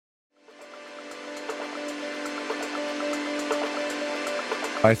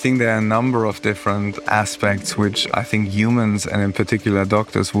I think there are a number of different aspects which I think humans, and in particular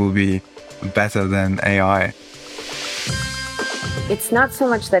doctors, will be better than AI. It's not so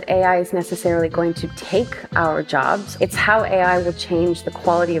much that AI is necessarily going to take our jobs, it's how AI will change the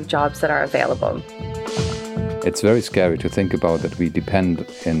quality of jobs that are available. It's very scary to think about that we depend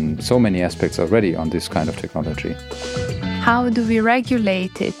in so many aspects already on this kind of technology. How do we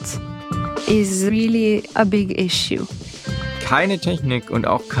regulate it is really a big issue. Keine Technik und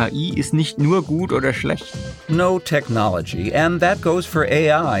auch KI ist nicht nur gut oder schlecht. No technology, and that goes for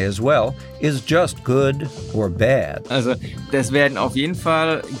AI as well, is just good or bad. Also, das werden auf jeden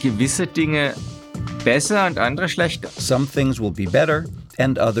Fall gewisse Dinge besser und andere schlechter. Some things will be better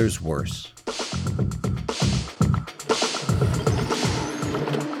and others worse.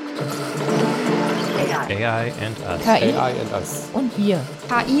 AI and us. KI AI and us. und wir.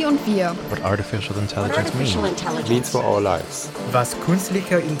 KI und wir. What artificial intelligence means for our lives. Was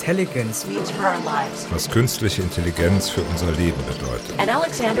künstliche Intelligenz was künstliche Intelligenz für unser Leben bedeutet. An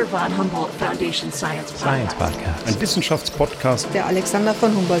Alexander von Humboldt Foundation Science Podcast. Ein Wissenschaftspodcast Der Alexander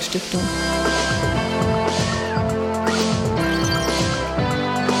von Humboldt Stiftung.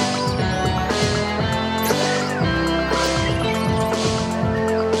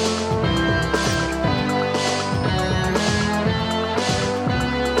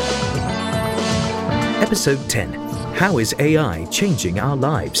 Episode 10. How is AI changing our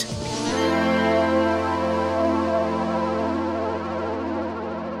lives?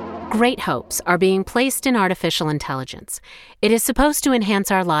 Great hopes are being placed in artificial intelligence. It is supposed to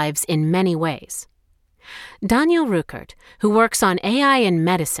enhance our lives in many ways. Daniel Ruckert, who works on AI in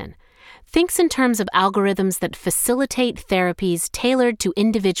medicine, thinks in terms of algorithms that facilitate therapies tailored to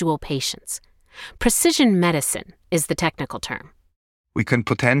individual patients. Precision medicine is the technical term. We can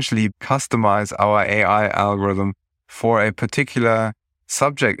potentially customize our AI algorithm for a particular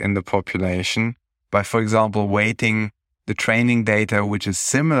subject in the population by, for example, weighting the training data which is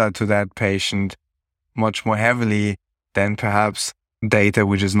similar to that patient much more heavily than perhaps data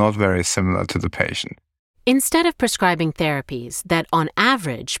which is not very similar to the patient. Instead of prescribing therapies that, on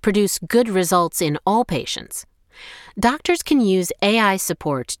average, produce good results in all patients, doctors can use AI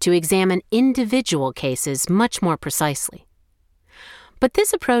support to examine individual cases much more precisely. But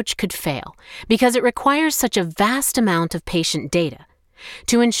this approach could fail because it requires such a vast amount of patient data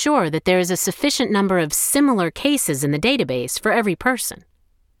to ensure that there is a sufficient number of similar cases in the database for every person.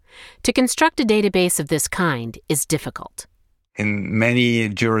 To construct a database of this kind is difficult. In many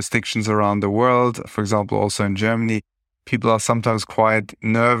jurisdictions around the world, for example, also in Germany, people are sometimes quite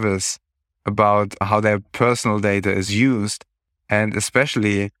nervous about how their personal data is used, and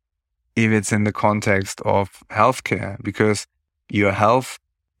especially if it's in the context of healthcare, because your health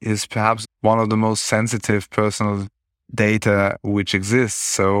is perhaps one of the most sensitive personal data which exists.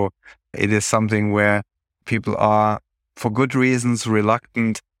 So it is something where people are, for good reasons,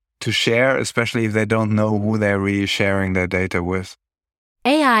 reluctant to share, especially if they don't know who they're really sharing their data with.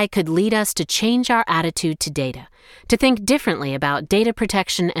 AI could lead us to change our attitude to data, to think differently about data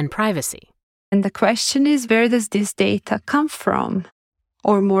protection and privacy. And the question is, where does this data come from?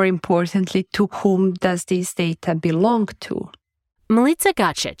 Or more importantly, to whom does this data belong to? Milica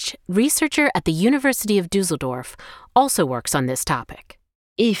Gacic, researcher at the University of Dusseldorf, also works on this topic.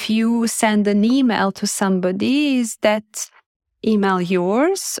 If you send an email to somebody, is that email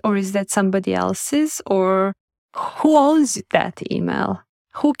yours or is that somebody else's? Or who owns that email?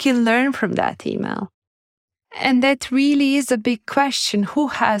 Who can learn from that email? And that really is a big question. Who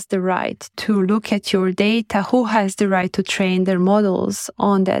has the right to look at your data? Who has the right to train their models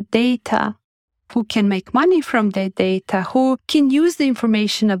on that data? Who can make money from that data? Who can use the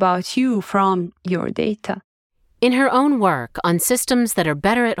information about you from your data? In her own work on systems that are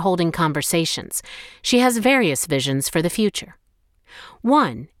better at holding conversations, she has various visions for the future.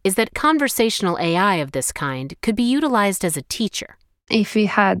 One is that conversational AI of this kind could be utilized as a teacher. If we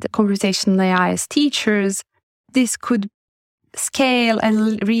had conversational AI as teachers, this could scale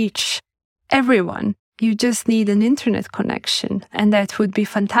and reach everyone. You just need an internet connection, and that would be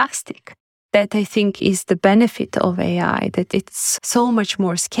fantastic. That, I think, is the benefit of AI, that it's so much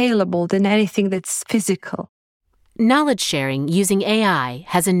more scalable than anything that's physical. Knowledge sharing using AI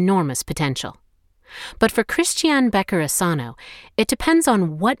has enormous potential. But for Christiane Becker-Asano, it depends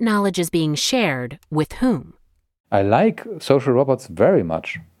on what knowledge is being shared with whom. I like social robots very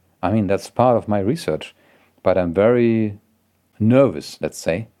much. I mean, that's part of my research. But I'm very nervous, let's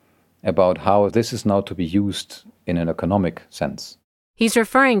say, about how this is now to be used in an economic sense. He's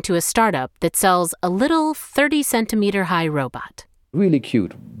referring to a startup that sells a little 30-centimeter high robot. Really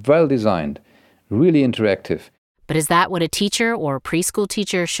cute, well designed, really interactive. But is that what a teacher or preschool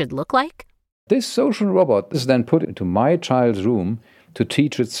teacher should look like? This social robot is then put into my child's room to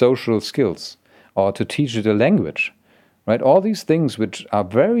teach it social skills or to teach it a language, right? All these things which are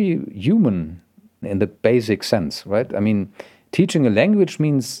very human in the basic sense, right? I mean, teaching a language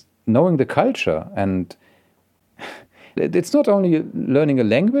means knowing the culture, and it's not only learning a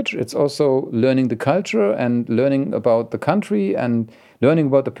language, it's also learning the culture and learning about the country and learning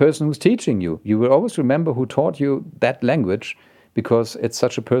about the person who's teaching you. You will always remember who taught you that language because it's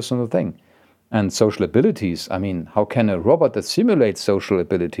such a personal thing. And social abilities, I mean, how can a robot that simulates social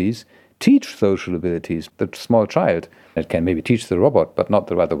abilities teach social abilities? The small child, it can maybe teach the robot, but not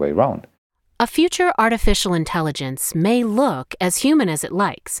the other way around. A future artificial intelligence may look as human as it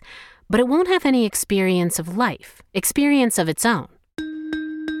likes, but it won't have any experience of life, experience of its own.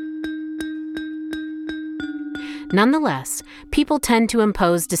 Nonetheless, people tend to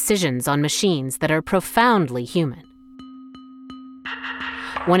impose decisions on machines that are profoundly human.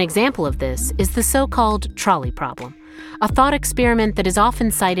 One example of this is the so-called trolley problem, a thought experiment that is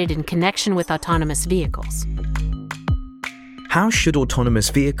often cited in connection with autonomous vehicles. How should autonomous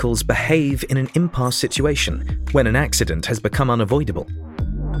vehicles behave in an impasse situation when an accident has become unavoidable?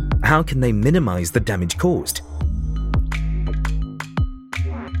 How can they minimize the damage caused?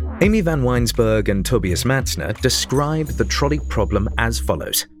 Amy van Weinsberg and Tobias Matzner describe the trolley problem as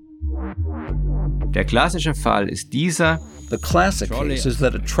follows. Der klassische Fall ist dieser. The classic case is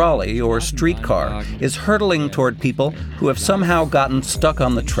that a trolley or streetcar is hurtling toward people who have somehow gotten stuck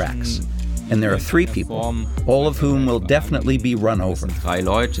on the tracks. And there are 3 people, all of whom will definitely be run over. 3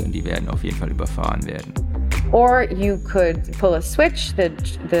 Leute, und die werden auf jeden Fall überfahren werden. Or you could pull a switch,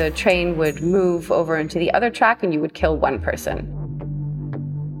 the train would move over into the other track and you would kill one person.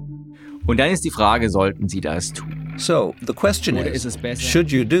 Und dann ist die Frage, sollten Sie das tun? So, the question is,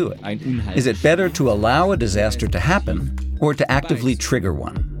 should you do it? Is it better to allow a disaster to happen or to actively trigger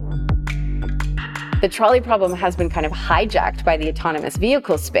one? The trolley problem has been kind of hijacked by the autonomous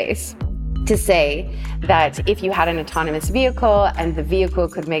vehicle space to say that if you had an autonomous vehicle and the vehicle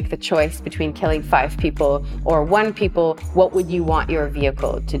could make the choice between killing 5 people or 1 people, what would you want your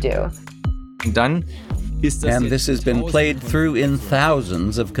vehicle to do? Und dann And this has been played through in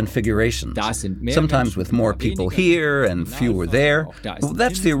thousands of configurations, sometimes with more people here and fewer there. Well,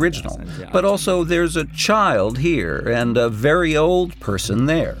 that's the original. But also there's a child here and a very old person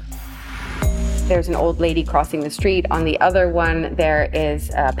there. There's an old lady crossing the street. On the other one, there is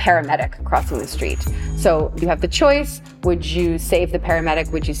a paramedic crossing the street. So you have the choice. Would you save the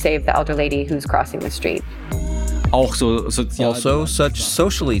paramedic? Would you save the elder lady who's crossing the street? Also, such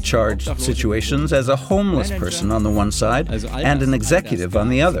socially charged situations as a homeless person on the one side and an executive on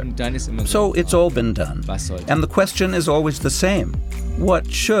the other. So it's all been done. And the question is always the same.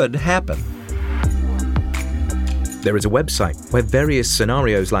 What should happen? There is a website where various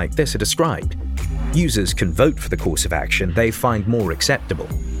scenarios like this are described. Users can vote for the course of action they find more acceptable.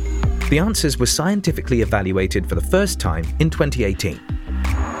 The answers were scientifically evaluated for the first time in 2018.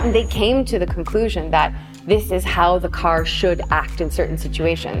 And they came to the conclusion that this is how the car should act in certain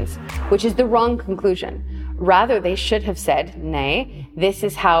situations, which is the wrong conclusion. Rather, they should have said, nay, this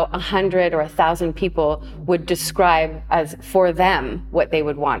is how 100 or 1,000 people would describe as, for them, what they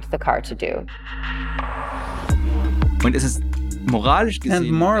would want the car to do.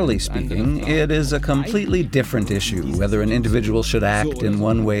 And morally speaking, it is a completely different issue whether an individual should act in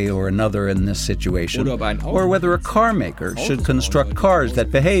one way or another in this situation, or whether a car maker should construct cars that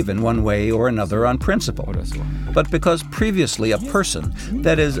behave in one way or another on principle. But because previously a person,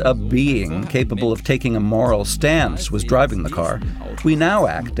 that is, a being capable of taking a moral stance, was driving the car, we now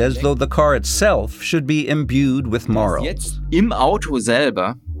act as though the car itself should be imbued with morals. Jetzt im Auto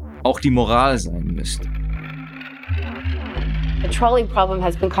selber auch die Moral sein müsste. The trolley problem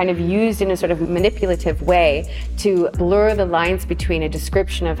has been kind of used in a sort of manipulative way to blur the lines between a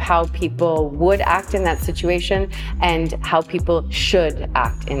description of how people would act in that situation and how people should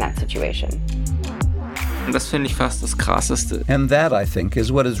act in that situation. Und das finde ich fast das Krasseste. And that, I think,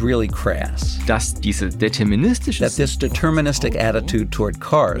 is what is really crass. Dass diese deterministische That this deterministic attitude toward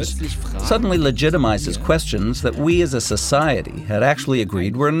cars suddenly legitimizes questions that we as a society had actually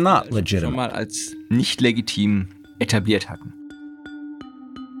agreed were not legitimate. Schon mal als nicht legitim etabliert hatten.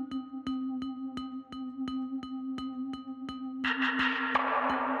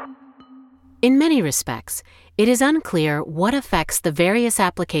 In many respects, it is unclear what effects the various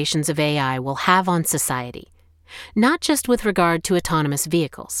applications of AI will have on society, not just with regard to autonomous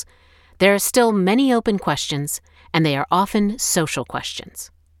vehicles. There are still many open questions, and they are often social questions.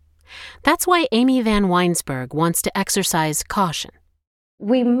 That's why Amy van Weinsberg wants to exercise caution.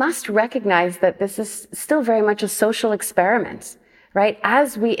 we must recognize that this is still very much a social experiment, right?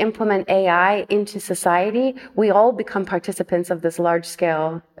 As we implement AI into society, we all become participants of this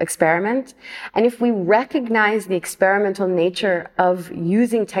large-scale experiment. And if we recognize the experimental nature of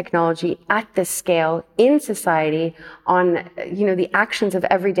using technology at this scale in society on, the actions of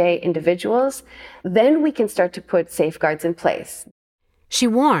everyday individuals, then we can start to put safeguards in place. She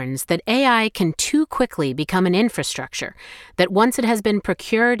warns that AI can too quickly become an infrastructure that once it has been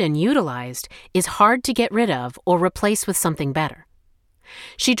procured and utilized is hard to get rid of or replace with something better.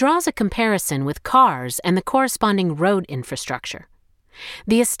 She draws a comparison with cars and the corresponding road infrastructure.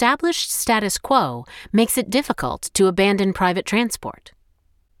 The established status quo makes it difficult to abandon private transport.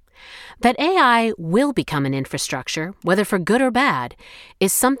 That AI will become an infrastructure, whether for good or bad,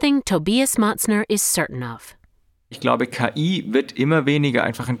 is something Tobias Matzner is certain of. Ich glaube, KI wird immer weniger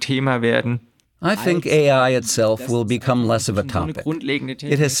einfach ein Thema werden. I think AI itself will become less of a topic.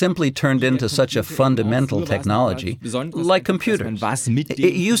 It has simply turned into such a fundamental technology, like computers.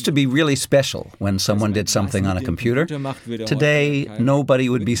 It used to be really special when someone did something on a computer. Today, nobody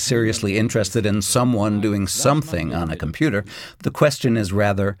would be seriously interested in someone doing something on a computer. The question is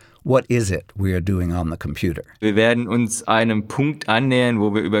rather, what is it we are doing on the computer? Wir werden uns einem Punkt annähern,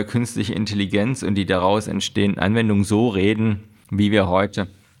 wo wir über künstliche Intelligenz und die daraus entstehenden Anwendungen so reden, wie wir heute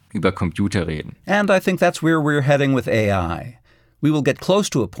über Computer reden. And I think that's where we're heading with AI. We will get close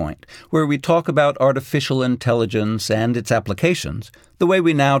to a point where we talk about artificial intelligence and its applications the way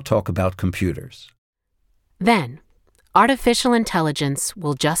we now talk about computers. Then, artificial intelligence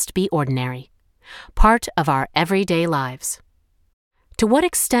will just be ordinary, part of our everyday lives. To what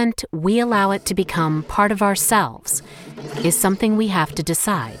extent we allow it to become part of ourselves is something we have to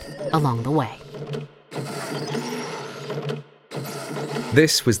decide along the way.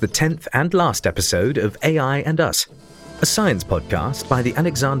 This was the 10th and last episode of AI and Us, a science podcast by the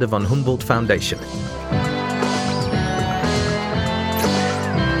Alexander von Humboldt Foundation.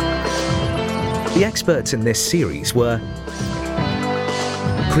 The experts in this series were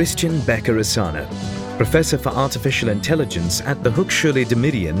Christian Becker-Asano, Professor for Artificial Intelligence at the Hochschule der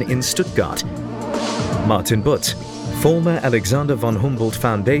Medien in Stuttgart; Martin Butz, former Alexander von Humboldt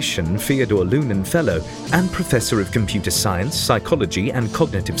Foundation Theodor Luhnen Fellow and Professor of Computer Science, Psychology and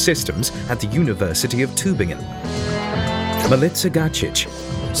Cognitive Systems at the University of Tübingen; Milica Gacic,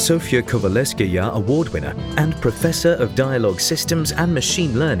 Sofia Kowalewskaja Award winner and Professor of Dialogue Systems and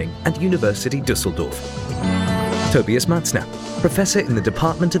Machine Learning at University Düsseldorf; Tobias Matzner, Professor in the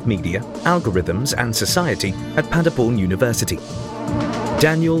Department of Media, Algorithms and Society at Paderborn University;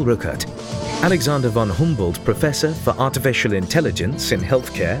 Daniel Ruckert, Alexander von Humboldt Professor for Artificial Intelligence in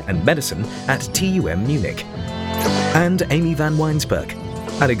Healthcare and Medicine at TUM Munich; and Amy van Weinsberg,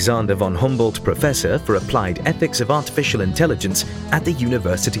 Alexander von Humboldt Professor for Applied Ethics of Artificial Intelligence at the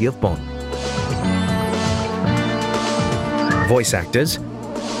University of Bonn. Voice actors: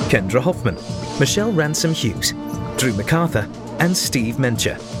 Kendra Hoffman, Michelle Ransom Hughes, Drew MacArthur, and Steve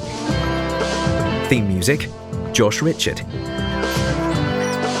Mencher. Theme music: Josh Richard.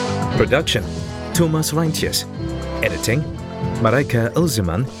 Production: Thomas Reintjes. Editing: Mareike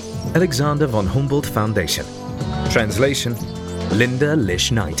Ulzemann, Alexander von Humboldt Foundation. Translation: Linda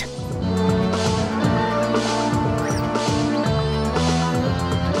Lish-Knight.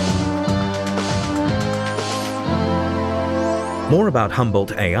 More about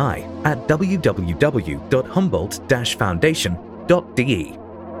Humboldt AI at www.humboldt-foundation.de.